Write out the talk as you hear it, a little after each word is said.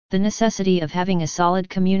The necessity of having a solid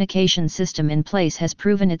communication system in place has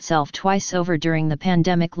proven itself twice over during the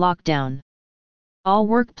pandemic lockdown. All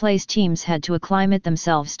workplace teams had to acclimate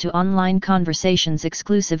themselves to online conversations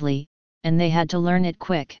exclusively, and they had to learn it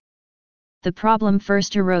quick. The problem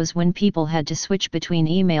first arose when people had to switch between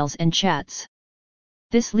emails and chats.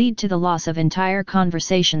 This led to the loss of entire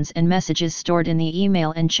conversations and messages stored in the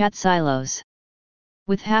email and chat silos.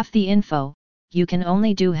 With half the info, you can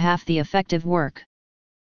only do half the effective work.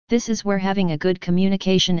 This is where having a good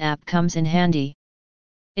communication app comes in handy.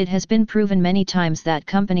 It has been proven many times that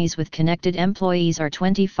companies with connected employees are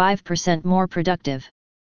 25% more productive.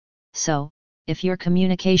 So, if your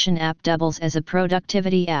communication app doubles as a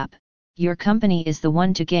productivity app, your company is the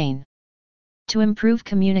one to gain. To improve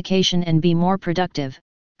communication and be more productive,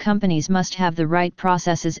 companies must have the right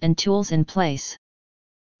processes and tools in place.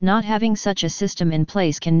 Not having such a system in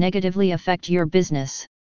place can negatively affect your business.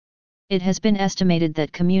 It has been estimated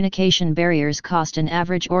that communication barriers cost an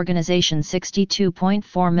average organization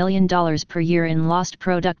 $62.4 million per year in lost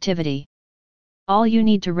productivity. All you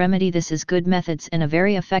need to remedy this is good methods and a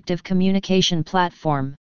very effective communication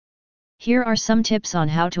platform. Here are some tips on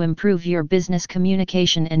how to improve your business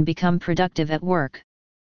communication and become productive at work.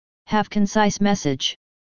 Have concise message.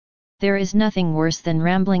 There is nothing worse than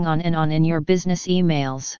rambling on in your business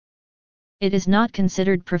emails. It is not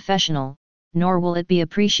considered professional, nor will it be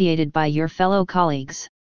appreciated by your fellow colleagues.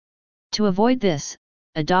 To avoid this,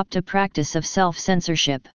 adopt a practice of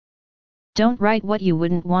self-censorship. Don't write what you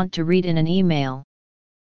wouldn't want to read in an email.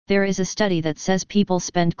 There is a study that says people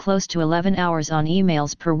spend close to 11 hours on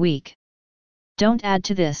emails per week. Don't add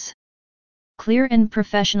to this. Clear and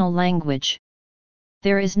professional language.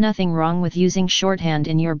 There is nothing wrong with using shorthand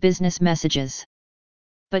in your business messages.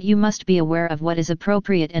 But you must be aware of what is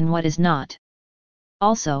appropriate and what is not.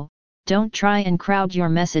 Also, don't try and crowd your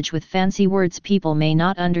message with fancy words people may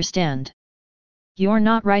not understand. You're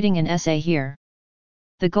not writing an essay here.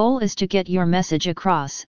 The goal is to get your message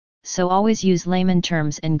across, so always use layman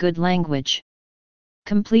terms and good language.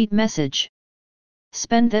 Complete message.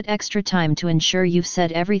 Spend that extra time to ensure you've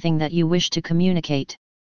said everything that you wish to communicate.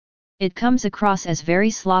 It comes across as very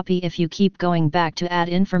sloppy if you keep going back to add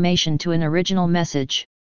information to an original message.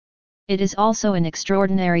 It is also an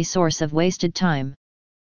extraordinary source of wasted time.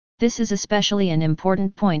 This is especially an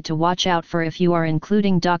important point to watch out for if you are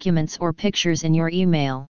including documents or pictures in your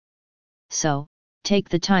email. So, take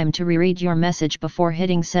the time to reread your message before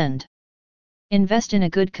hitting send. Invest in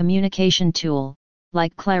a good communication tool,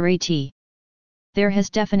 like Clarity. There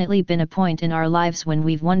has definitely been a point in our lives when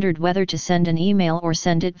we've wondered whether to send an email or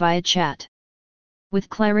send it via chat. With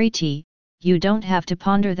Clarity, you don't have to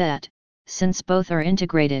ponder that, since both are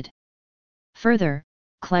integrated. Further,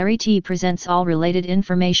 Clarity presents all related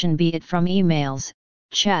information, be it from emails,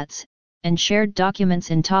 chats, and shared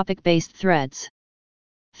documents in topic-based threads.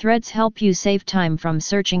 Threads help you save time from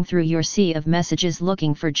searching through your sea of messages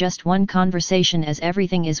looking for just one conversation, as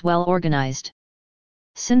everything is well organized.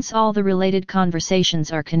 Since all the related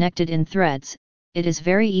conversations are connected in threads, it is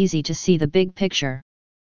very easy to see the big picture.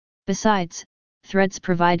 Besides, threads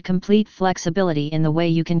provide complete flexibility in the way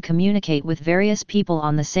you can communicate with various people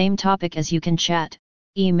on the same topic as you can chat,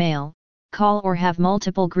 email, call, or have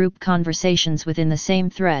multiple group conversations within the same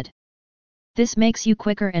thread. This makes you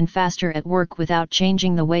quicker and faster at work without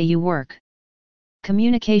changing the way you work.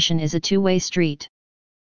 Communication is a two-way street.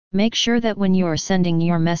 Make sure that when you are sending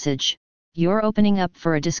your message, you're opening up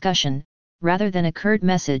for a discussion, rather than a curt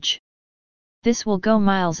message. This will go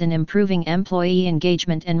miles in improving employee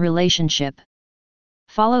engagement and relationship.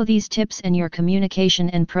 Follow these tips and your communication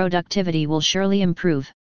and productivity will surely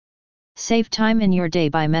improve. Save time in your day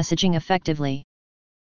by messaging effectively.